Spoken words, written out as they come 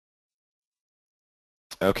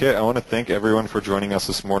Okay, I want to thank everyone for joining us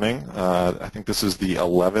this morning. I think this is the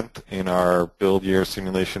 11th in our Build Year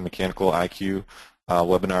Simulation Mechanical IQ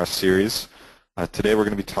webinar series. Today we're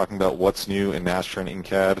going to be talking about what's new in Nastran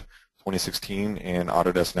In-CAD 2016 and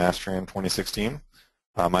Autodesk Nastran 2016.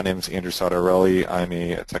 My name is Andrew Sautarelli. I'm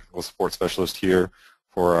a technical support specialist here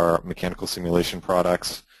for our mechanical simulation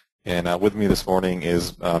products. And with me this morning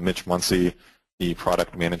is Mitch Muncy, the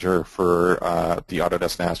product manager for the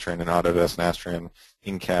Autodesk Nastran and Autodesk Nastran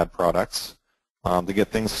In-CAD products. To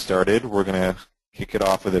get things started, we're going to kick it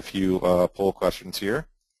off with a few poll questions here.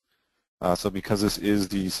 So because this is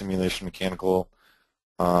the Simulation Mechanical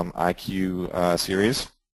IQ series,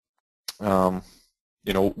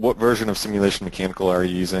 what version of Simulation Mechanical are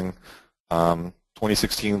you using?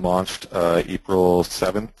 2016 launched April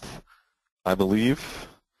 7th, I believe.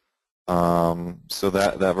 So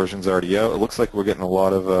that version's already out. It looks like we're getting a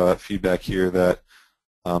lot of feedback here that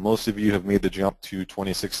most of you have made the jump to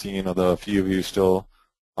 2016, although a few of you still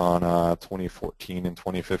on 2014 and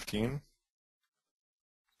 2015.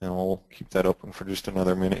 And we'll keep that open for just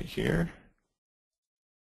another minute here.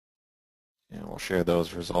 And we'll share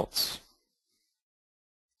those results.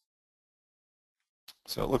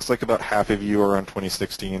 So it looks like about half of you are on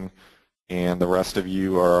 2016, and the rest of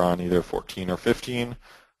you are on either 14 or 15.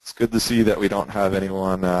 It's good to see that we don't have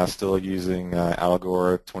anyone still using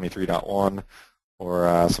Allegor 23.1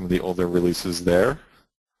 or some of the older releases there.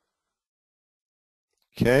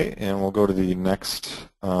 Okay, and we'll go to the next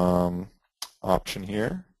option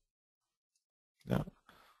here. Yeah.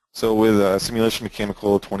 So with Simulation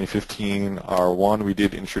Mechanical 2015 R1, we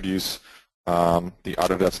did introduce the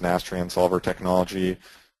Autodesk Nastran solver technology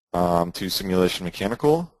to Simulation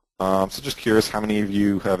Mechanical. So just curious, how many of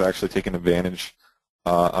you have actually taken advantage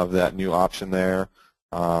of that new option there?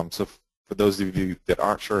 So for those of you that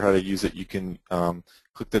aren't sure how to use it, you can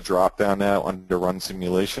click the drop down now under Run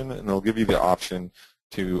Simulation, and it'll give you the option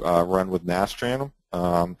to run with Nastran.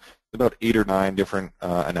 About 8 or 9 different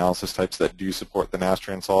analysis types that do support the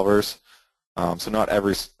Nastran solvers. So not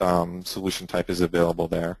every solution type is available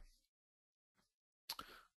there.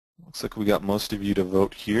 Looks like we got most of you to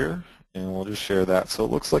vote here, and we'll just share that. So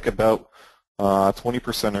it looks like about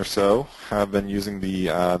 20% or so have been using the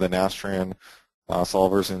Nastran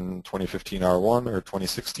solvers in 2015 R1 or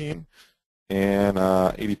 2016, and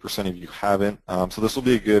 80% of you haven't. So this will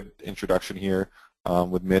be a good introduction here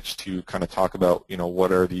with Mitch to kind of talk about,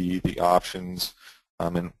 what are the options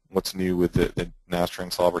and what's new with the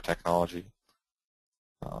Nastran solver technology.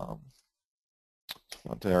 On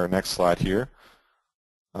to our next slide here.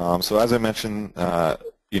 So as I mentioned,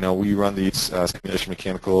 we run these Simulation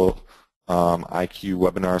Mechanical IQ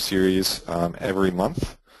webinar series every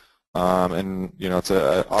month. And it's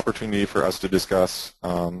an opportunity for us to discuss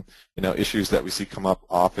issues that we see come up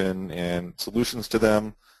often and solutions to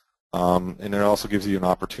them. And it also gives you an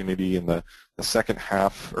opportunity in the second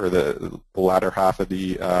half or the latter half of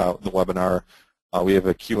the webinar. We have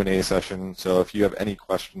a Q&A session, so if you have any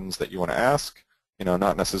questions that you want to ask,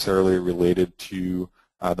 not necessarily related to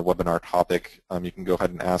the webinar topic, you can go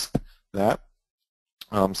ahead and ask that.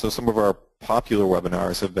 So some of our popular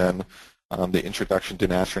webinars have been the Introduction to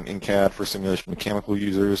Nastran In-CAD for Simulation Mechanical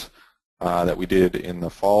users that we did in the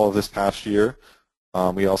fall of this past year.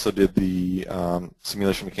 We also did the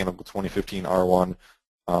Simulation Mechanical 2015 R1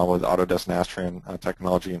 with Autodesk Nastran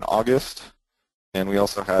technology in August. And we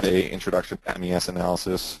also had an Introduction to MES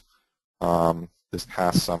Analysis this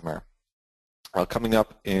past summer. Coming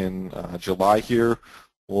up in July here,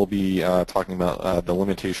 we'll be talking about the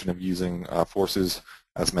limitation of using forces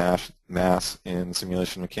as mass in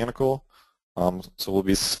Simulation Mechanical. So we'll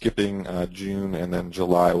be skipping June, and then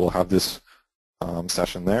July we'll have this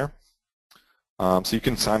session there. So you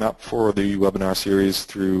can sign up for the webinar series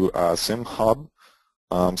through SimHub.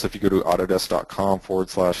 So if you go to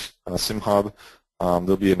autodesk.com/SimHub,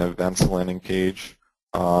 there'll be an events landing page,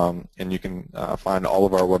 and you can find all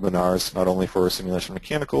of our webinars, not only for Simulation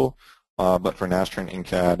Mechanical, but for Nastran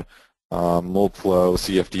In-CAD, mold flow,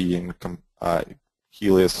 CFD, and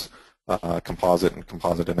Helios composite and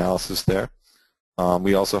composite analysis there.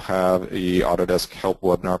 We also have a Autodesk help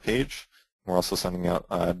webinar page. We're also sending out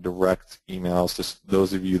direct emails to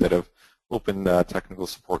those of you that have opened technical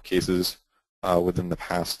support cases within the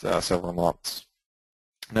past several months.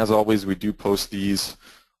 And as always, we do post these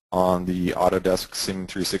on the Autodesk Sim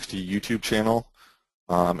 360 YouTube channel,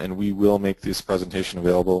 and we will make this presentation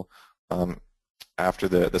available after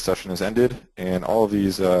the session is ended. And all of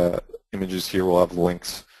these images here will have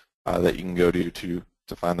links that you can go to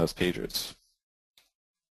find those pages.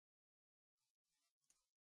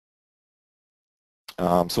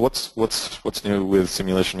 So what's new with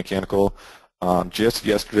Simulation Mechanical? Just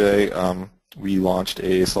yesterday, we launched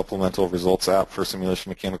a supplemental results app for Simulation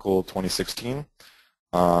Mechanical 2016.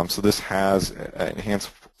 So this has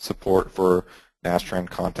enhanced support for Nastran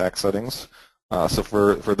contact settings. So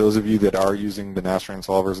for those of you that are using the Nastran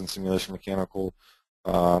solvers in Simulation Mechanical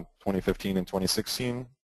 2015 and 2016,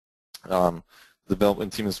 the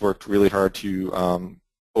development team has worked really hard to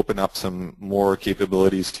open up some more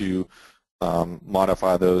capabilities to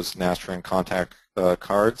modify those Nastran contact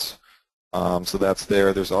cards. So that's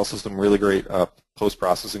there. There's also some really great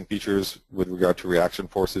post-processing features with regard to reaction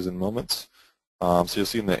forces and moments. So you'll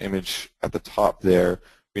see in the image at the top there,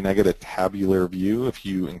 we now get a tabular view if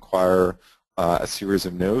you inquire a series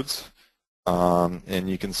of nodes. And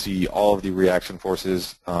you can see all of the reaction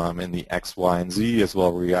forces in the X, Y, and Z, as well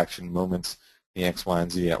as reaction moments in the X, Y,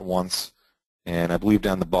 and Z at once. And I believe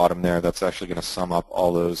down the bottom there, that's actually going to sum up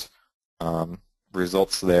all those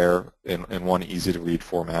results there in one easy-to-read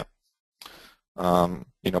format.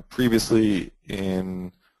 Previously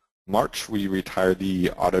in March, we retired the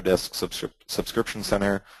Autodesk subscription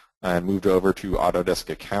center and moved over to Autodesk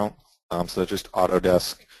account. So just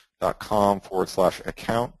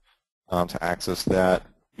autodesk.com/account to access that.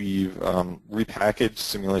 We've repackaged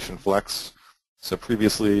Simulation Flex. So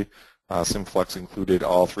previously, SimFlex included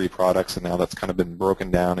all three products, and now that's kind of been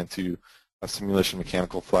broken down into a Simulation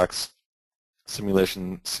Mechanical Flex,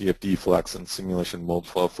 Simulation CFD Flex, and Simulation Mold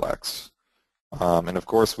Flow Flex. And of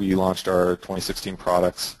course, we launched our 2016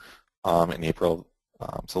 products in April,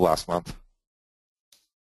 so last month.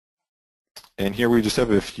 And here we just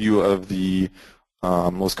have a few of the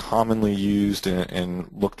most commonly used and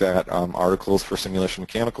looked at articles for Simulation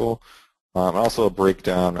Mechanical. Also a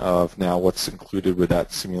breakdown of now what's included with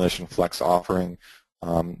that Simulation Flex offering.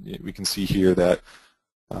 We can see here that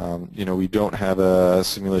we don't have a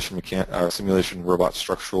simulation robot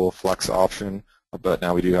structural flex option, but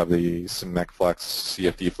now we do have the SimMech Flex,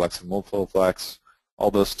 CFD Flex, and Mold Flow Flex.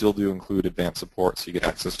 All those still do include advanced support, so you get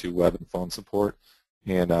access to web and phone support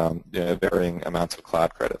and varying amounts of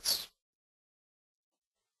cloud credits.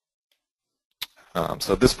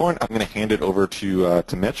 So at this point, I'm going to hand it over to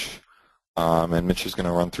Mitch, and Mitch is going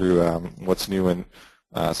to run through what's new in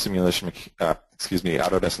Autodesk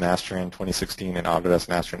Nastran 2016 and Autodesk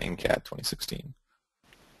Nastran In-CAD 2016.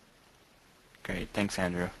 Great, thanks,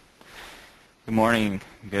 Andrew. Good morning,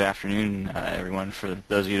 good afternoon, everyone. For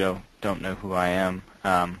those of you who don't know who I am,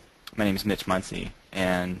 my name is Mitch Muncy,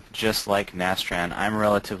 and just like Nastran, I'm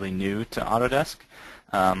relatively new to Autodesk.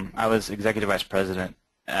 I was Executive Vice President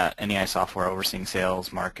at NEI Software overseeing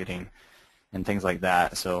sales, marketing, and things like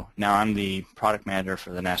that. So now I'm the product manager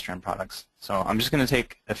for the Nastran products. So I'm just going to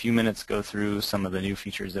take a few minutes to go through some of the new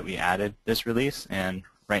features that we added this release, and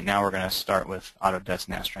right now we're going to start with Autodesk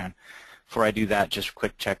Nastran. Before I do that, just a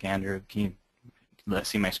quick check, Andrew. Can you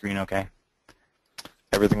see my screen okay?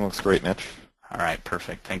 Everything looks great, Mitch. All right,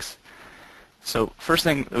 perfect. Thanks. So first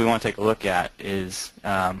thing that we want to take a look at is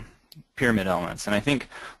pyramid elements. And I think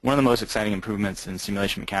one of the most exciting improvements in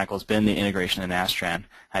Simulation Mechanical has been the integration of Nastran.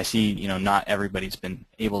 I see, not everybody's been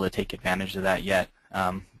able to take advantage of that yet.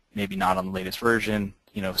 Maybe not on the latest version,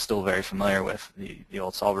 still very familiar with the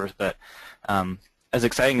old solvers. But as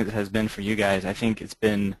exciting as it has been for you guys, I think it's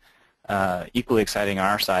been equally exciting on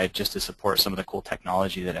our side just to support some of the cool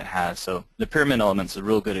technology that it has. So the pyramid elements is a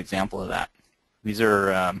real good example of that. These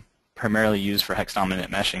are primarily used for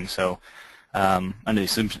hex-dominant meshing. So under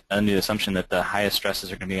the assumption that the highest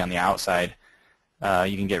stresses are going to be on the outside,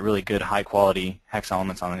 you can get really good high-quality hex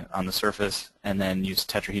elements on the surface, and then use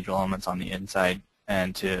tetrahedral elements on the inside.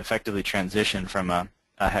 And to effectively transition from a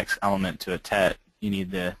hex element to a tet, you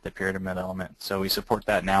need the pyramid element. So we support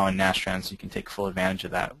that now in Nastran, so you can take full advantage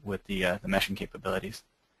of that with the meshing capabilities.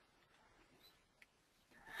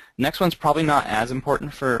 Next one's probably not as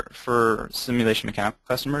important for Simulation Mechanical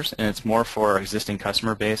customers, and it's more for our existing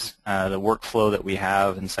customer base. The workflow that we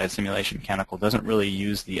have inside Simulation Mechanical doesn't really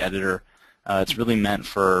use the editor. It's really meant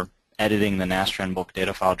for editing the Nastran bulk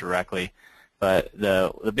data file directly. But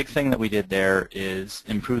the big thing that we did there is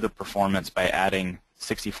improve the performance by adding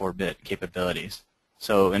 64-bit capabilities.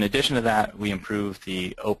 So in addition to that, we improved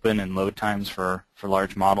the open and load times for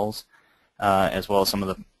large models, as well as some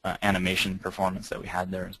of the animation performance that we had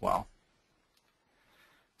there as well.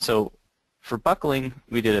 So for buckling,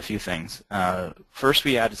 we did a few things. First,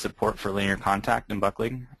 we added support for linear contact and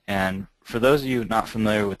buckling. And for those of you not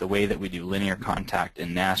familiar with the way that we do linear contact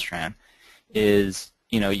in Nastran, is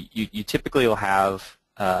you typically will have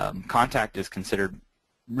contact is considered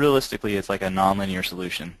realistically it's like a nonlinear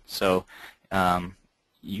solution. So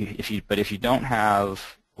if you don't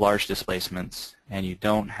have large displacements and you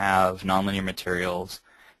don't have nonlinear materials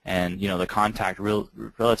and the contact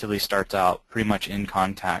relatively starts out pretty much in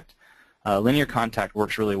contact. Linear contact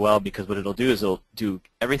works really well because what it'll do is it'll do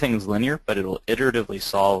everything's linear, but it'll iteratively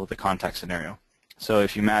solve the contact scenario. So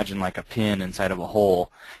if you imagine like a pin inside of a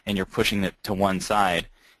hole and you're pushing it to one side,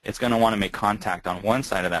 it's going to want to make contact on one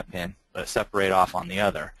side of that pin, but separate off on the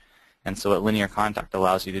other. And so what linear contact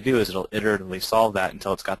allows you to do is it'll iteratively solve that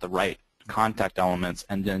until it's got the right contact elements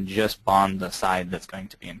and then just bond the side that's going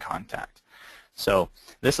to be in contact. So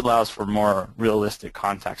this allows for more realistic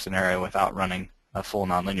contact scenario without running a full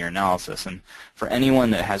nonlinear analysis. And for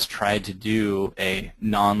anyone that has tried to do a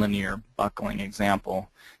nonlinear buckling example,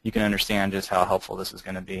 you can understand just how helpful this is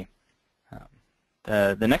going to be.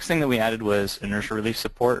 The next thing that we added was inertia relief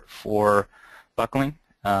support for buckling.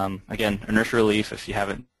 Again, inertia relief, if you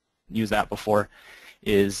haven't used that before,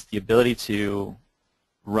 is the ability to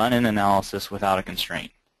run an analysis without a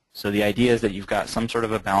constraint. So the idea is that you've got some sort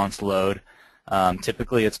of a balanced load.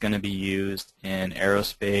 Typically it's going to be used in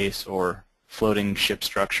aerospace or floating ship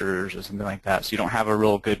structures or something like that. So you don't have a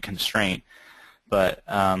real good constraint, but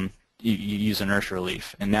you use inertia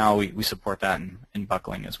relief. And now we support that in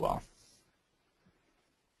buckling as well.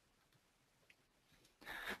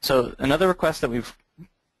 So another request that we've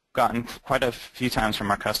gotten quite a few times from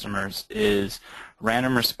our customers is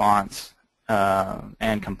random response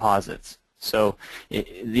and composites. So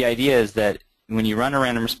the idea is that when you run a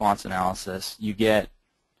random response analysis, you get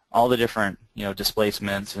all the different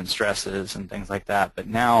displacements and stresses and things like that. But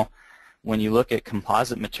now when you look at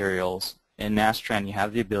composite materials in Nastran, you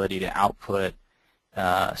have the ability to output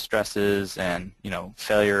stresses and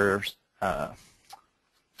failure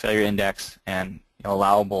index and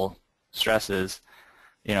allowable stresses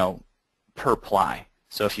per ply.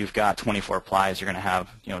 So if you've got 24 plies, you're going to have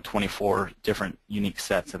 24 different unique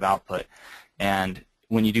sets of output. And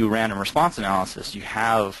when you do random response analysis, you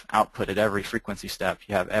have output at every frequency step.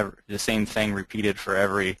 You have the same thing repeated for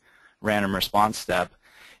every random response step.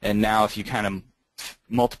 And now if you kind of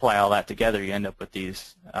multiply all that together, you end up with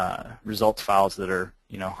these results files that are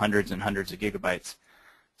hundreds and hundreds of gigabytes.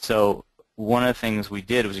 So one of the things we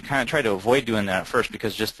did was we kind of tried to avoid doing that at first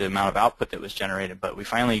because just the amount of output that was generated, but we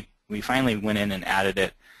finally went in and added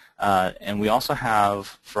it. And we also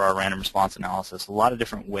have, for our random response analysis, a lot of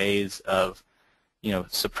different ways of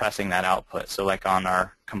suppressing that output. So like on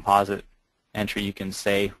our composite entry, you can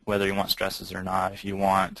say whether you want stresses or not. If you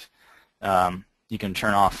want, you can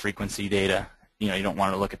turn off frequency data. You don't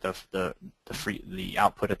want to look at the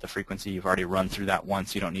output at the frequency. You've already run through that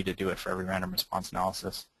once. You don't need to do it for every random response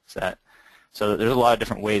analysis set. So there's a lot of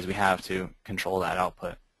different ways we have to control that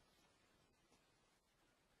output.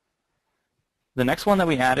 The next one that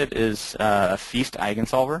we added is a feast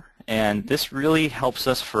eigensolver, and this really helps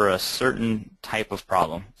us for a certain type of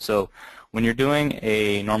problem. So when you're doing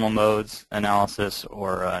a normal modes analysis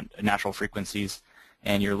or natural frequencies,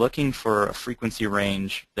 and you're looking for a frequency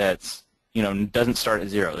range that's doesn't start at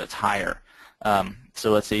 0, that's higher.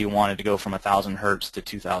 So let's say you wanted to go from 1,000 hertz to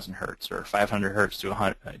 2,000 hertz, or 500 hertz to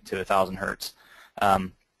 1,000 hertz.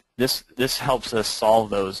 This helps us solve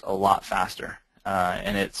those a lot faster.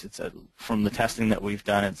 And from the testing that we've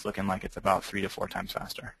done, it's looking like it's about 3 to 4 times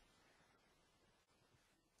faster.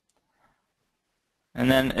 And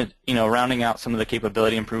then, rounding out some of the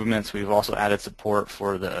capability improvements, we've also added support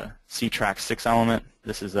for the C-Track 6 element.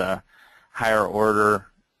 This is a higher order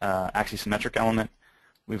axisymmetric element.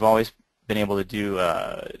 We've always been able to do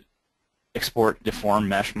export deformed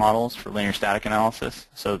mesh models for linear static analysis.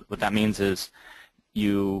 So what that means is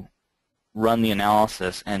you run the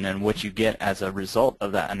analysis, and then what you get as a result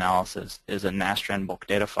of that analysis is a Nastran bulk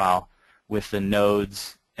data file with the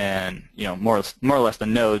nodes and more or less the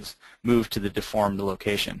nodes moved to the deformed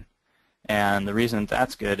location. And the reason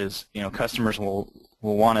that's good is customers will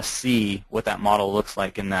want to see what that model looks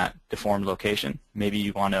like in that deformed location. Maybe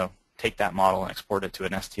you want to take that model and export it to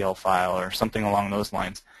an STL file or something along those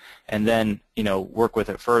lines, and then work with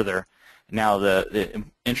it further. Now the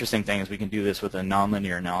interesting thing is we can do this with a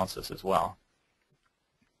nonlinear analysis as well.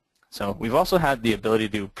 So we've also had the ability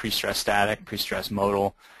to do pre-stress static, pre-stress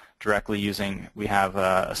modal directly using, we have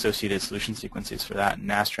associated solution sequences for that in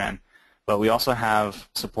Nastran, but we also have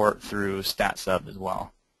support through StatSub as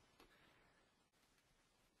well.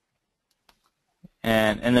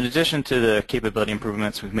 And in addition to the capability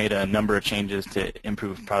improvements, we've made a number of changes to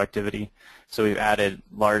improve productivity. So we've added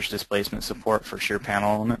large displacement support for shear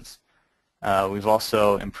panel elements. We've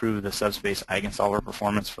also improved the subspace eigensolver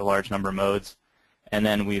performance for large number modes, and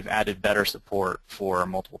then we've added better support for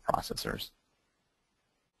multiple processors.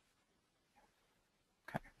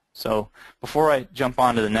 Okay. So before I jump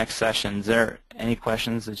on to the next session, is there any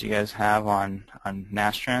questions that you guys have on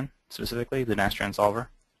Nastran, specifically the Nastran solver?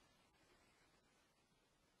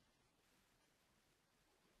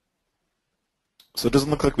 So it doesn't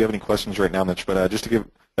look like we have any questions right now, Mitch, but just to give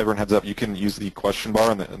everyone heads up, you can use the question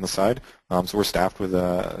bar on the side. So we're staffed with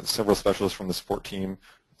several specialists from the support team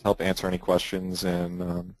to help answer any questions,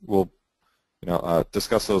 and we'll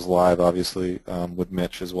discuss those live, obviously, with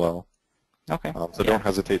Mitch as well. Okay. So don't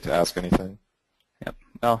hesitate to ask anything. Yep.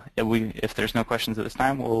 Well, if there's no questions at this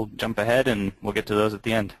time, we'll jump ahead and we'll get to those at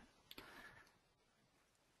the end.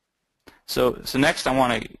 So next I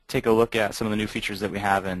want to take a look at some of the new features that we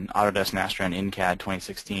have in Autodesk Nastran In-CAD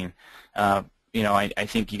 2016. I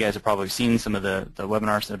think you guys have probably seen some of the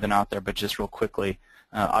webinars that have been out there, but just real quickly,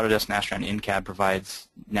 Autodesk Nastran In-CAD provides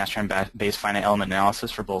Nastran-based finite element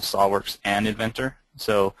analysis for both SOLIDWORKS and Inventor.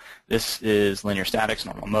 So this is linear statics,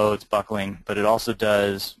 normal modes, buckling, but it also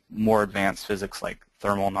does more advanced physics like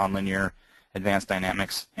thermal, nonlinear, advanced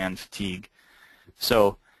dynamics, and fatigue.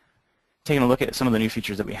 So taking a look at some of the new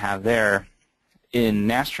features that we have there, in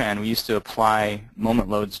Nastran we used to apply moment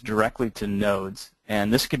loads directly to nodes,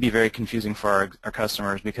 and this could be very confusing for our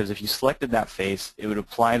customers because if you selected that face, it would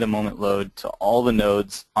apply the moment load to all the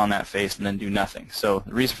nodes on that face and then do nothing. So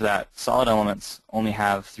the reason for that, solid elements only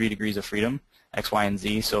have 3 degrees of freedom, X, Y, and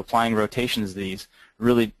Z, so applying rotations to these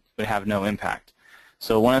really would have no impact.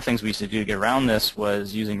 So one of the things we used to do to get around this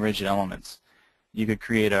was using rigid elements. You could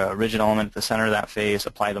create a rigid element at the center of that face,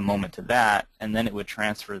 apply the moment to that, and then it would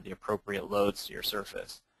transfer the appropriate loads to your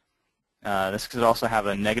surface. This could also have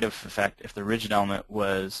a negative effect if the rigid element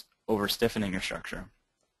was over-stiffening your structure.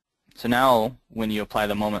 So now, when you apply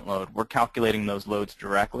the moment load, we're calculating those loads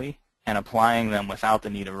directly and applying them without the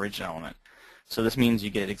need of a rigid element. So this means you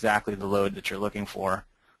get exactly the load that you're looking for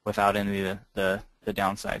without any of the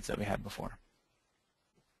downsides that we had before.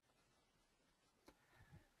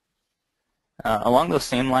 Along those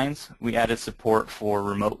same lines, we added support for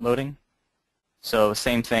remote loading. So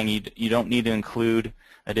same thing, you don't need to include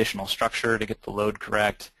additional structure to get the load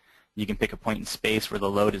correct. You can pick a point in space where the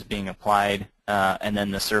load is being applied, and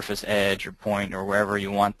then the surface edge or point or wherever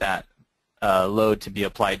you want that load to be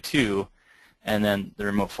applied to, and then the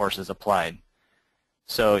remote force is applied.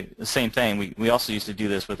 So the same thing, we also used to do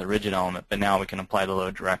this with a rigid element, but now we can apply the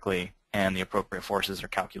load directly and the appropriate forces are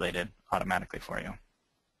calculated automatically for you.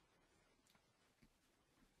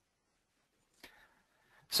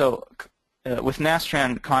 So with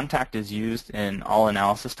Nastran, contact is used in all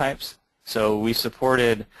analysis types. So we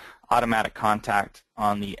supported automatic contact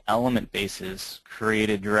on the element bases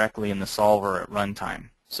created directly in the solver at runtime.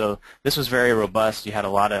 So this was very robust. You had a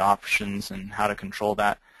lot of options and how to control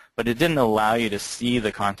that, but it didn't allow you to see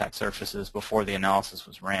the contact surfaces before the analysis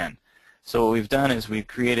was ran. So what we've done is we've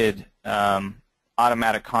created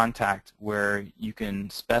automatic contact where you can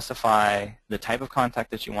specify the type of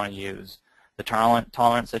contact that you want to use, the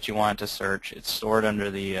tolerance that you want to search. It's stored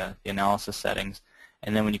under the analysis settings,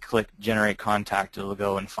 and then when you click Generate Contact, it'll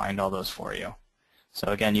go and find all those for you. So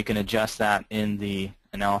again, you can adjust that in the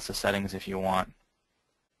analysis settings if you want.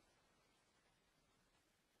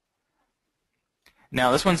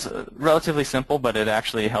 Now this one's relatively simple, but it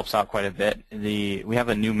actually helps out quite a bit. We have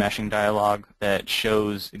a new meshing dialog that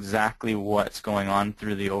shows exactly what's going on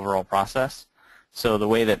through the overall process. So the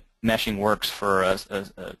way that meshing works for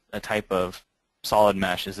a type of solid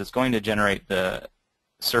mesh is it's going to generate the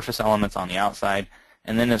surface elements on the outside,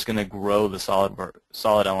 and then it's going to grow the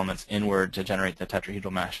solid elements inward to generate the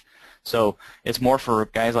tetrahedral mesh. So it's more for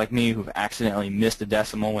guys like me who've accidentally missed a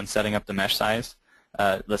decimal when setting up the mesh size.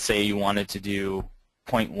 Let's say you wanted to do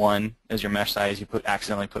 0.1 as your mesh size, you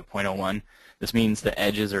accidentally put 0.01. This means the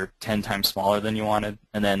edges are 10 times smaller than you wanted,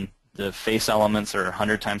 and then the face elements are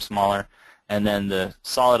 100 times smaller, and then the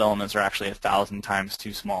solid elements are actually 1,000 times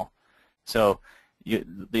too small. So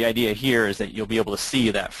the idea here is that you'll be able to see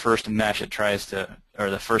that first mesh it tries to, or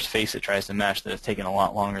the first face it tries to mesh that has taken a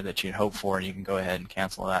lot longer than you'd hoped for, and you can go ahead and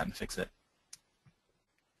cancel that and fix it.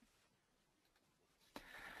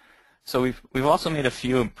 So we've also made a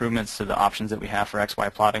few improvements to the options that we have for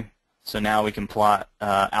XY plotting. So now we can plot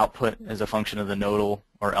output as a function of the nodal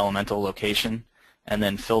or elemental location, and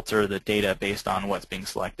then filter the data based on what's being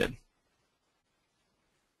selected.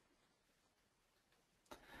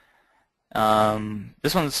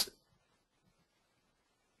 This one's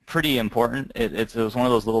pretty important. It was one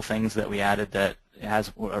of those little things that we added that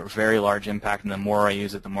has a very large impact, and the more I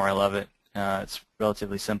use it, the more I love it. It's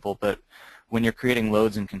relatively simple, but when you're creating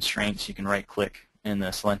loads and constraints, you can right-click in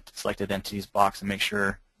the selected entities box and make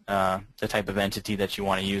sure the type of entity that you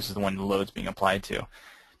want to use is the one the load's being applied to.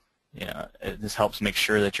 This helps make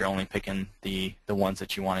sure that you're only picking the ones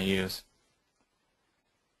that you want to use.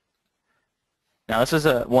 Now this is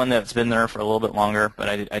one that's been there for a little bit longer, but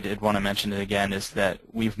I did want to mention it again, is that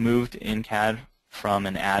we've moved In-CAD from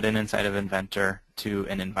an add-in inside of Inventor to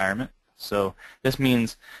an environment. So this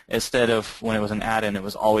means instead of when it was an add-in, it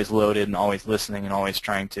was always loaded and always listening and always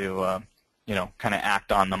trying to kind of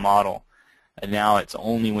act on the model. And now it's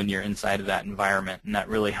only when you're inside of that environment, and that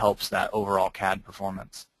really helps that overall CAD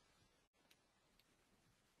performance.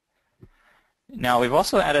 Now we've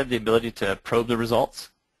also added the ability to probe the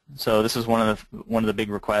results. So this is one of the big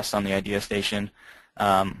requests on the Idea Station.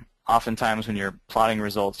 Oftentimes when you're plotting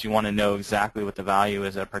results, you want to know exactly what the value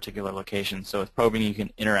is at a particular location. So with probing, you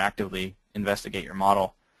can interactively investigate your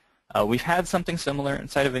model. We've had something similar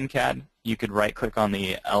inside of In-CAD. You could right-click on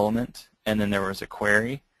the element, and then there was a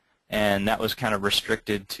query, and that was kind of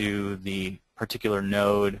restricted to the particular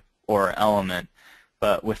node or element.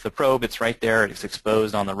 But with the probe, it's right there. It's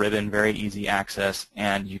exposed on the ribbon, very easy access,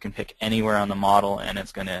 and you can pick anywhere on the model, and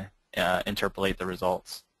it's going to interpolate the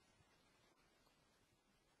results.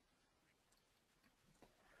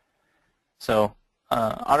 So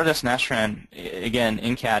Autodesk Nastran, again,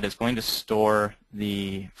 In-CAD is going to store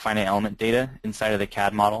the finite element data inside of the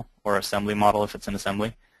CAD model or assembly model if it's an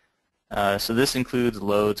assembly. So this includes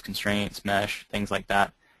loads, constraints, mesh, things like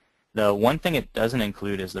that. The one thing it doesn't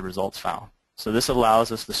include is the results file. So this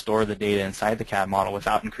allows us to store the data inside the CAD model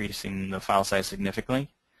without increasing the file size significantly.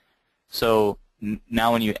 So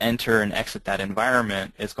now when you enter and exit that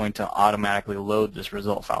environment, it's going to automatically load this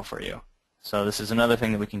result file for you. So this is another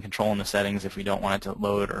thing that we can control in the settings if we don't want it to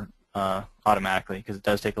load or automatically, because it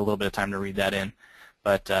does take a little bit of time to read that in.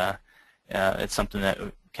 But it's something that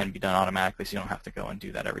can be done automatically, so you don't have to go and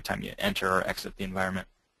do that every time you enter or exit the environment.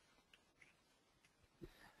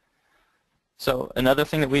 So another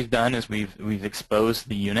thing that we've done is we've exposed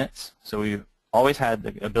the units. So we've always had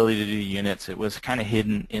the ability to do units. It was kind of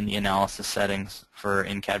hidden in the analysis settings for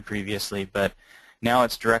In-CAD previously, but now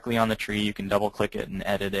it's directly on the tree. You can double-click it and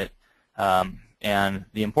edit it. And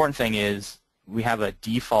the important thing is we have a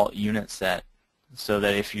default unit set, so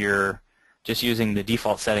that if you're just using the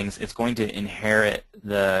default settings, it's going to inherit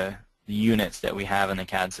the units that we have in the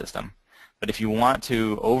CAD system. But if you want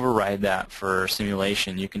to override that for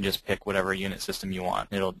simulation, you can just pick whatever unit system you want.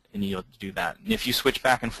 And you'll do that. And if you switch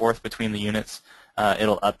back and forth between the units,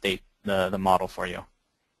 it'll update the model for you.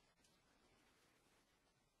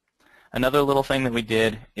 Another little thing that we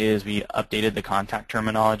did is we updated the contact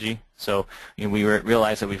terminology. So we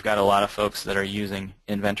realized that we've got a lot of folks that are using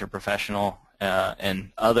Inventor Professional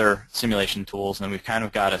and other simulation tools, and we've kind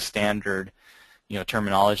of got a standard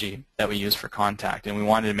terminology that we use for contact, and we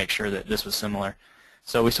wanted to make sure that this was similar.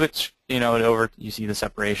 So we switched it over. You see the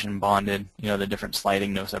separation, bonded, the different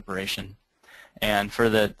sliding, no separation. And for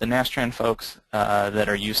the Nastran folks that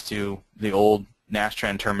are used to the old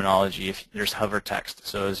Nastran terminology, if there's hover text,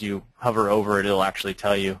 so as you hover over it, it'll actually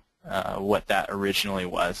tell you what that originally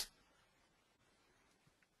was.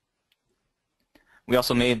 We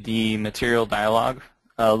also made the material dialog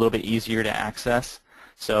a little bit easier to access,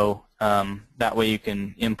 so that way you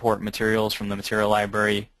can import materials from the material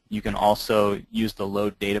library. You can also use the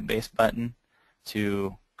load database button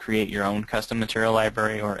to create your own custom material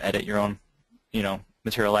library or edit your own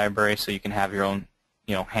material library, so you can have your own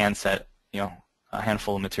handset, a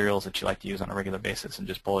handful of materials that you like to use on a regular basis and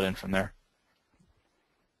just pull it in from there.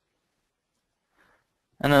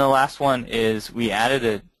 And then the last one is we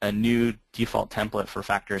added a new default template for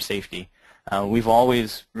factor of safety. We've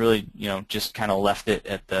always really just kind of left it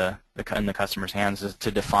at in the customer's hands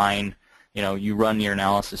to define. You run your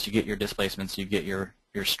analysis, you get your displacements, you get your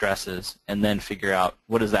stresses, and then figure out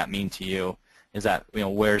what does that mean to you. Is that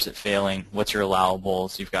where is it failing? What's your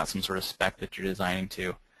allowables? You've got some sort of spec that you're designing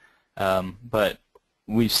to. But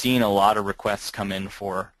we've seen a lot of requests come in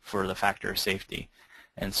for the factor of safety.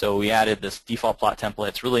 And so we added this default plot template.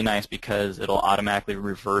 It's really nice because it'll automatically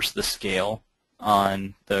reverse the scale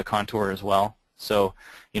on the contour as well. So,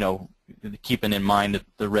 keeping in mind that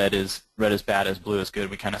the red is bad as blue is good,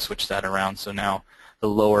 we kind of switched that around. So now the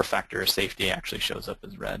lower factor of safety actually shows up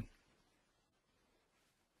as red.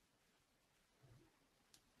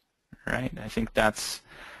 All right, I think that's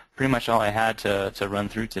pretty much all I had to run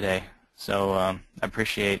through today. So I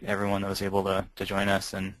appreciate everyone that was able to join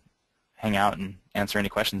us and hang out and answer any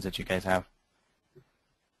questions that you guys have.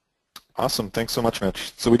 Awesome. Thanks so much,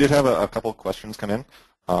 Mitch. So we did have a couple of questions come in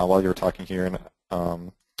while you were talking here.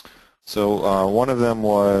 And so one of them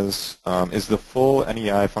was, is the full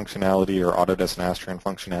NEI functionality or Autodesk Nastran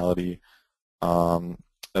functionality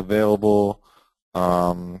available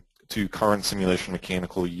to current simulation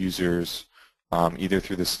mechanical users either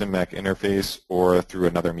through the StimMech interface or through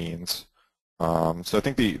another means? So I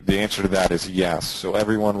think the answer to that is yes. So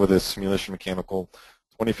everyone with a simulation mechanical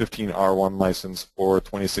 2015 R1 license or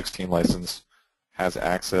 2016 license has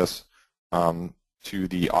access to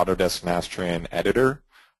the Autodesk Nastran editor.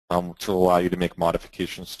 to allow you to make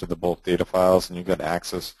modifications to the bulk data files, and you've got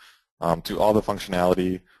access to all the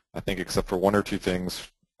functionality, I think except for one or two things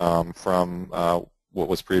from what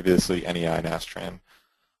was previously NEI Nastran.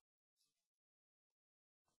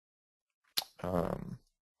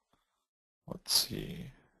 Let's see.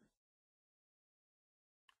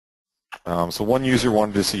 So one user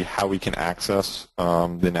wanted to see how we can access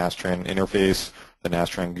the Nastran interface, the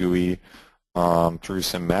Nastran GUI through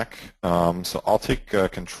SimMech. So I'll take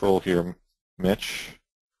control here, Mitch,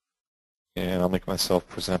 and I'll make myself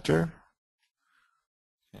presenter.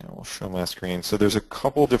 And we'll show my screen. So there's a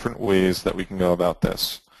couple different ways that we can go about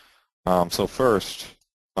this. So first,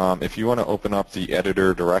 if you want to open up the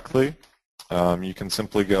editor directly, you can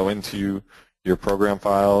simply go into your program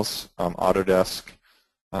files, Autodesk,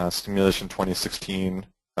 Simulation 2016,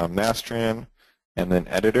 Nastran, and then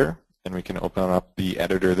editor, and we can open up the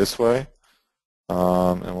editor this way.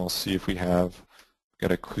 And we'll see if we have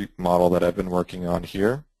got a quick model that I've been working on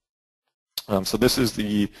here. So this is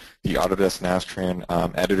the Autodesk Nastran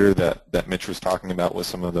editor that Mitch was talking about with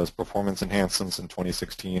some of those performance enhancements in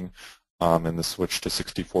 2016 and the switch to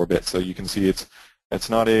 64-bit. So you can see it's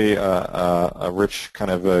not a rich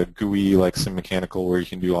kind of a GUI like SimMechanical where you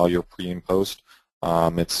can do all your pre and post.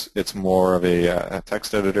 It's more of a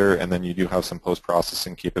text editor, and then you do have some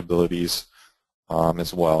post-processing capabilities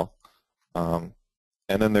as well.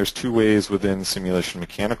 And then there's two ways within Simulation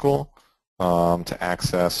Mechanical to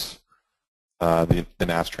access the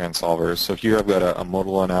Nastran solvers. So here I've got a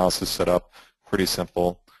modal analysis set up, pretty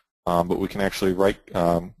simple, but we can actually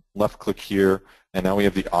left-click here, and now we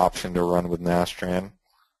have the option to run with Nastran.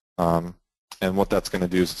 And what that's going to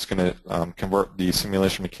do is it's going to convert the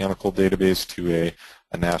Simulation Mechanical database to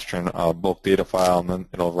a Nastran bulk data file, and then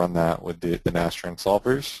it'll run that with the Nastran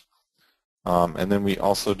solvers. And then we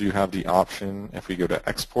also do have the option, if we go to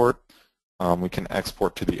export, we can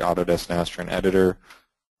export to the Autodesk Nastran editor.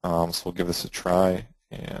 So we'll give this a try,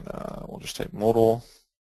 and we'll just type modal.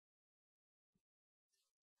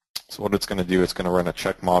 So what it's going to do, it's going to run a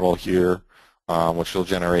check model here, which will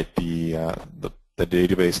generate the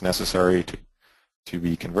database necessary to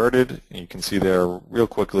be converted. And you can see there real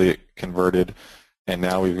quickly it converted, and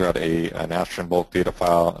now we've got a Nastran bulk data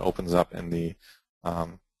file. It opens up in the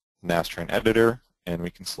Nastran editor, and we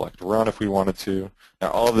can select run if we wanted to.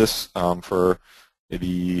 Now all of this for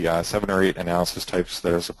the 7 or 8 analysis types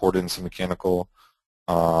that are supported in SimMechanical,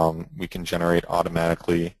 we can generate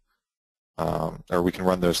automatically, or we can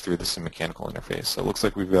run those through the SimMechanical interface. So it looks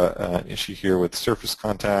like we've got an issue here with surface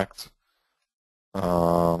contact.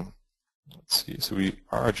 Let's see, so we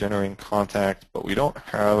are generating contact, but we don't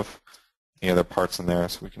have any other parts in there,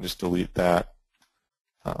 so we can just delete that,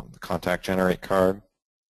 the contact generate card.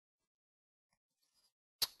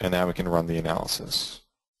 And now we can run the analysis.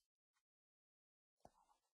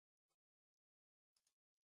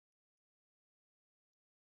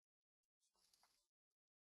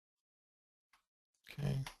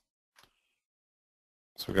 Okay.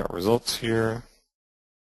 So we've got results here.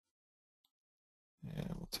 And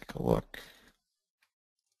we'll take a look.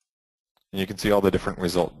 And you can see all the different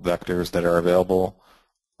result vectors that are available.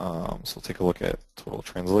 So we'll take a look at total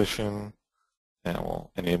translation, and we'll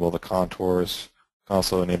enable the contours.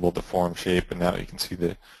 Also enable deform shape, and now you can see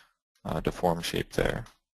the deform shape there.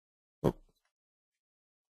 Oop.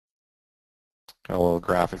 Got a little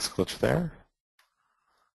graphics glitch there.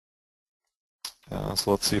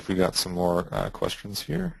 So let's see if we got some more questions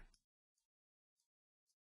here.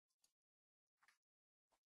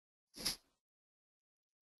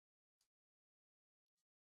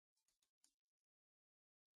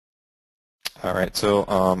 All right, so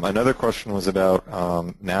another question was about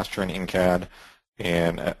Nastran In-CAD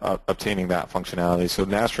and obtaining that functionality. So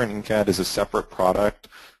Nastran In-CAD is a separate product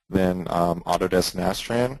than Autodesk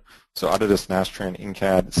Nastran. So Autodesk Nastran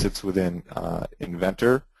In-CAD sits within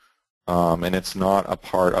Inventor, and it's not a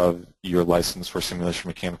part of your license for Simulation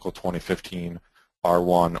Mechanical 2015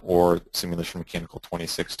 R1 or Simulation Mechanical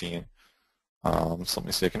 2016. So let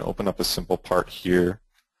me see, I can open up a simple part here.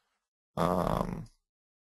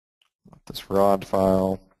 This rod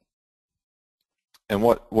file, and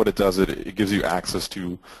what it does, it gives you access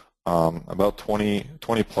to about 20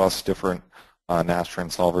 plus different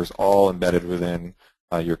Nastran solvers, all embedded within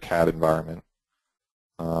your CAD environment,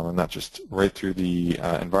 and that's just right through the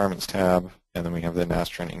Environments tab, and then we have the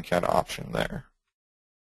Nastran In-CAD option there.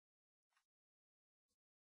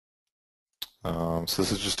 So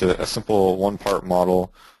this is just a simple one-part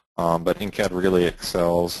model, but In-CAD really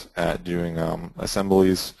excels at doing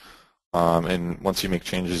assemblies. And once you make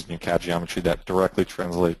changes in your CAD geometry, that directly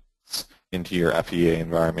translates into your FEA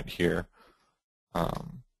environment here.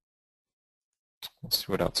 We'll Let's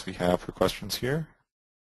see what else we have for questions here.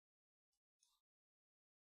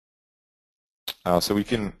 So we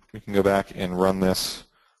can go back and run this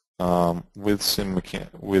with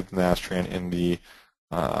Nastran in the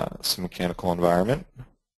sim mechanical environment.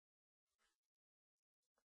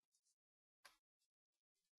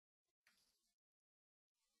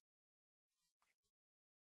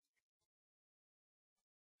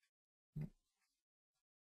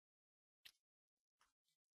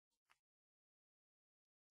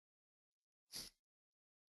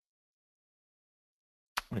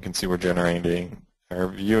 We can see we're generating or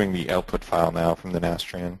viewing the output file now from the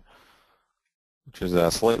Nastran, which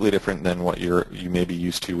is slightly different than what you may be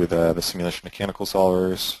used to with the simulation mechanical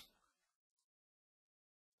solvers.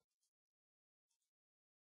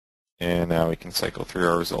 And now we can cycle through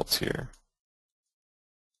our results here.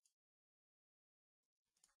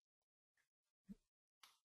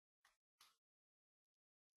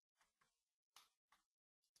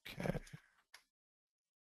 Okay.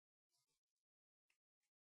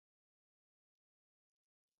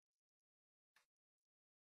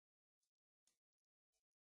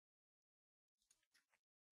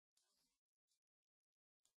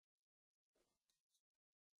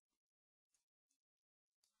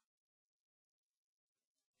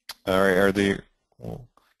 All right, we'll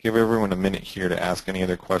give everyone a minute here to ask any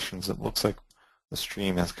other questions. It looks like the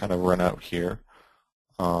stream has kind of run out here.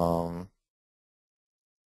 One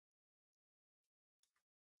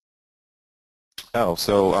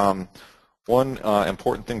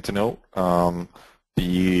important thing to note,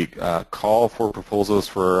 the call for proposals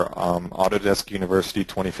for Autodesk University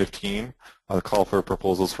 2015, the call for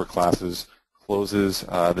proposals for classes closes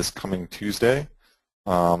this coming Tuesday.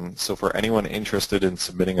 So for anyone interested in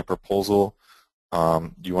submitting a proposal,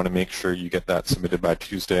 you want to make sure you get that submitted by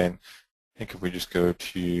Tuesday. I think if we just go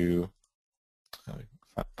to,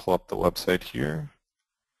 pull up the website here,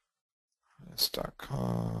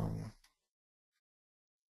 this.com.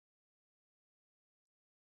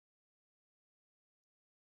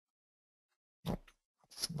 Oh,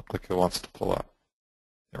 doesn't look like it wants to pull up.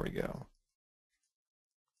 There we go.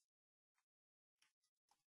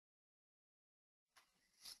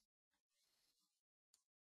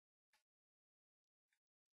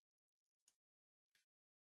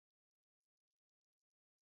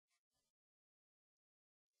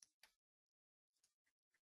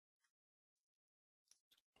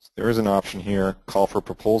 There is an option here, call for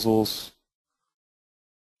proposals.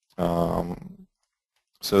 So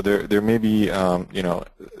there may be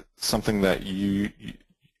something that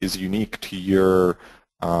is unique to your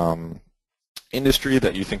industry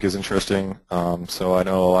that you think is interesting. So I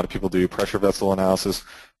know a lot of people do pressure vessel analysis.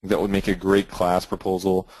 That would make a great class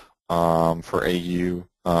proposal for AU.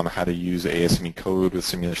 How to use ASME code with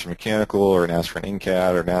simulation mechanical or Nastran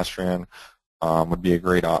In-CAD or Nastran would be a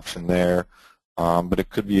great option there. But it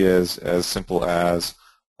could be as simple as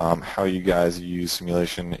how you guys use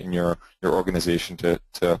simulation in your organization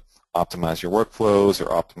to optimize your workflows or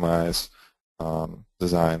optimize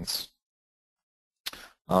designs.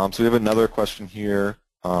 So we have another question here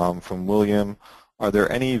from William. Are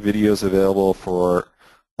there any videos available for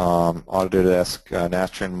Autodesk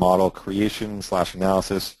Nastran model creation /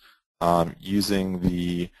 analysis using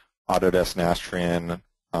the Autodesk Nastran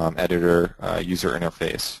editor user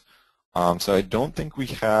interface? So I don't think we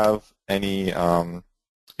have any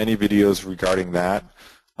videos regarding that.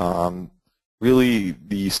 Really,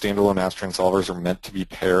 the standalone Nastran solvers are meant to be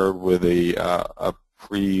paired with a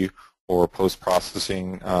pre- or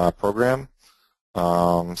post-processing program.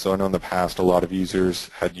 So I know in the past a lot of users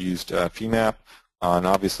had used FEMAP, and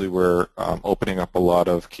obviously we're opening up a lot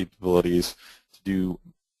of capabilities to do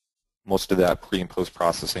most of that pre- and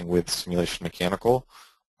post-processing with simulation mechanical.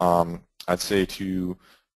 I'd say to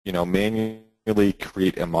manually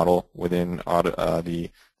create a model within the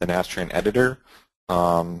Nastran editor.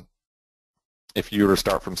 If you were to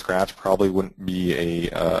start from scratch, probably wouldn't be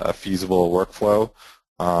a feasible workflow.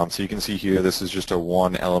 So you can see here, this is just a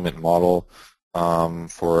one-element model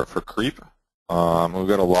for creep. We've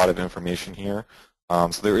got a lot of information here.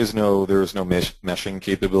 So there is no meshing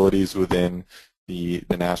capabilities within the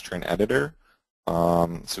Nastran editor.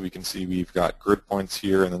 So we can see we've got grid points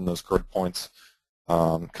here, and then those grid points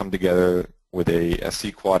come together with a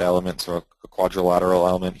C-quad element, so a quadrilateral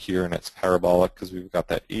element here, and it's parabolic because we've got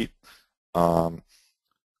that 8.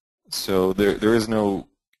 So there is no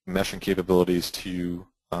meshing capabilities to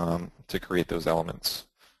create those elements.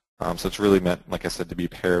 So it's really meant, like I said, to be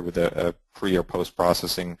paired with a pre- or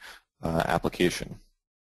post-processing application.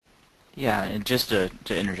 Yeah, and just to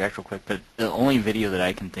interject real quick, the only video that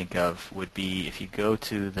I can think of would be if you go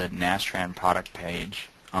to the Nastran product page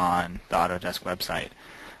on the Autodesk website.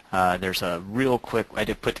 There's a real quick, I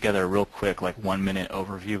did put together a real quick, like 1-minute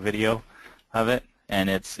overview video of it, and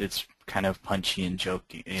it's kind of punchy and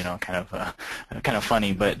jokey, kind of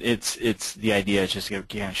funny, but it's the idea is just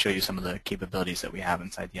to show you some of the capabilities that we have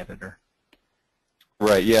inside the editor.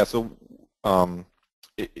 Right. Yeah. So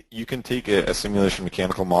you can take a simulation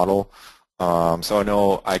mechanical model. So I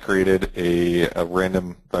know I created a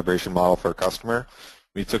random vibration model for a customer.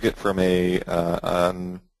 We took it from a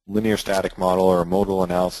linear static model or a modal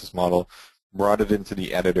analysis model, brought it into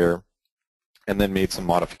the editor, and then made some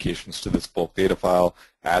modifications to this bulk data file,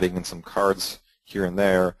 adding in some cards here and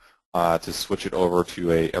there to switch it over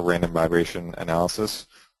to a random vibration analysis.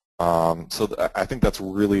 I think that's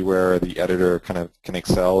really where the editor kind of can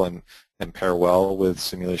excel and pair well with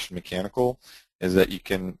simulation mechanical, is that you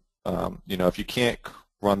can, if you can't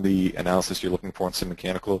run the analysis you're looking for in sim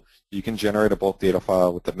mechanical, you can generate a bulk data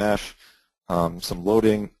file with the mesh, some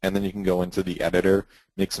loading, and then you can go into the editor,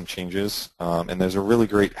 make some changes. And there's a really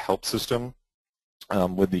great help system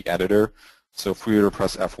with the editor. So if we were to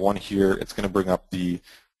press F1 here, it's going to bring up the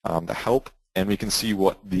help, and we can see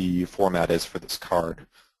what the format is for this card.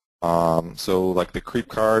 So like the creep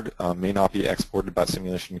card may not be exported by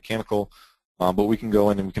simulation mechanical, but we can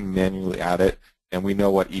go in and we can manually add it, and we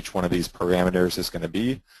know what each one of these parameters is going to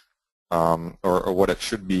be, or what it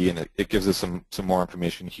should be, and it gives us some more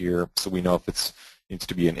information here, so we know if it needs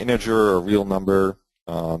to be an integer or a real number,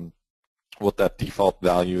 what that default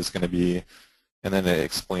value is going to be, and then it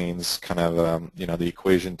explains kind of the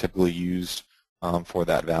equation typically used for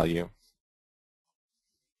that value.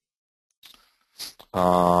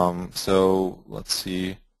 So let's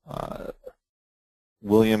see.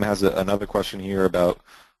 William has another question here about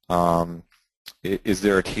is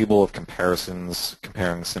there a table of comparisons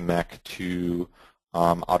comparing SimMech to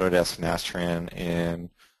Autodesk Nastran? And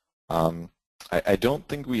I don't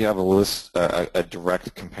think we have a list, a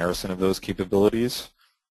direct comparison of those capabilities.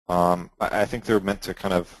 I think they're meant to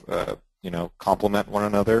kind of complement one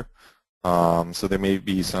another. So there may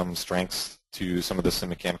be some strengths to some of the sim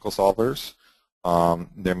mechanical solvers.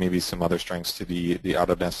 There may be some other strengths to the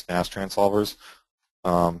Autodesk Nastran solvers.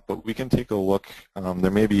 But we can take a look.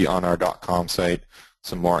 There may be on our .com site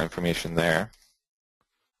some more information there.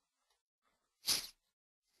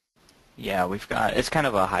 Yeah, we've got, it's kind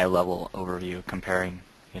of a high-level overview comparing,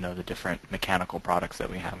 the different mechanical products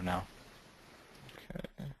that we have now.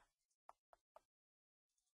 Okay.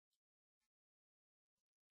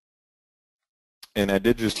 And I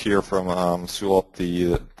did just hear from Sualt,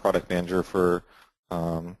 the product manager for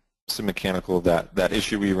sim mechanical, that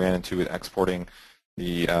issue we ran into with exporting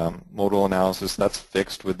the modal analysis, that's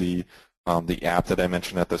fixed with the app that I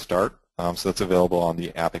mentioned at the start. So that's available on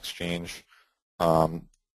the App Exchange.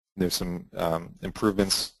 There's some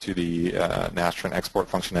improvements to the Nastran export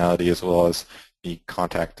functionality, as well as the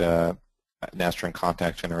Nastran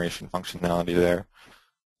contact generation functionality there.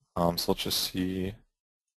 So let's just see.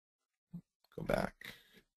 Go back.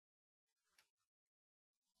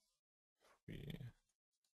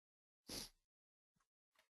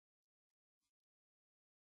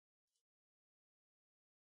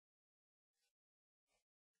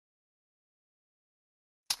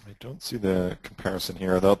 I don't see the comparison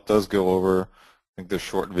here. That does go over, I think there's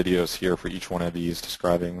short videos here for each one of these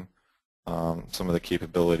describing some of the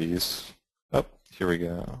capabilities. Oh, here we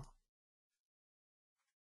go.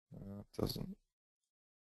 It doesn't.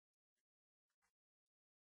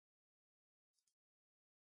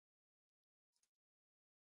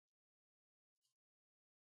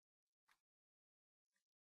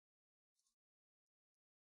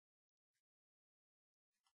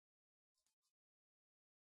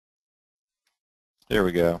 There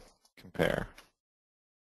we go. Compare.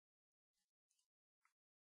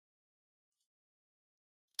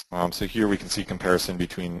 So here we can see comparison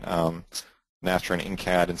between Nastran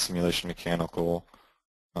In-CAD and simulation mechanical,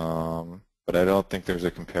 but I don't think there's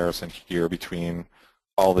a comparison here between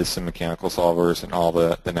all the sim mechanical solvers and all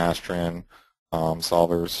the Nastran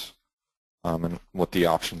solvers and what the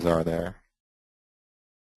options are there.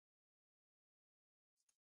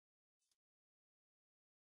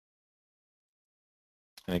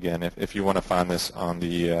 And again, if you want to find this on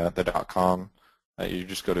the .com, you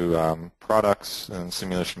just go to products and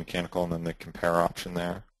simulation mechanical and then the compare option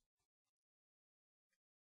there.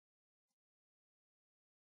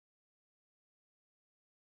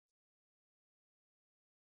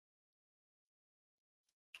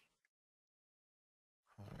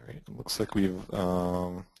 All right, it looks like we've,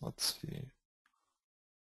 let's see,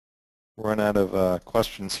 run out of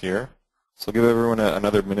questions here. So I'll give everyone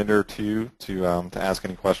another minute or two to ask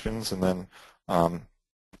any questions, and then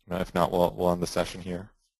if not, we'll end the session here.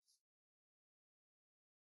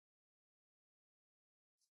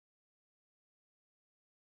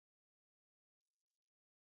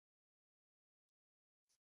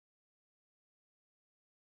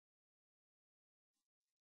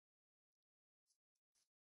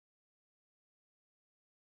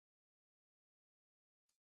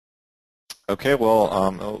 Okay,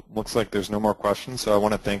 well, it looks like there's no more questions, so I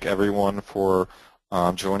want to thank everyone for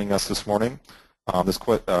joining us this morning. This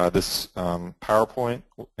PowerPoint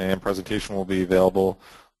and presentation will be available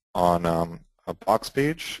on a Box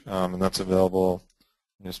page, and that's available.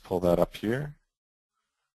 Let me just pull that up here.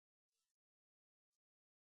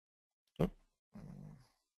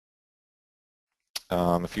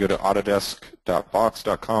 If you go to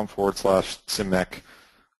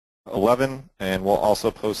autodesk.box.com/simmech11, and we'll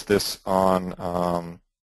also post this on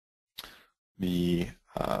the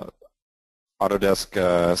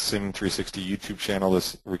Autodesk Sim 360 YouTube channel,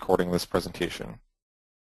 recording this presentation.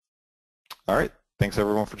 All right, thanks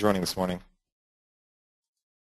everyone for joining this morning.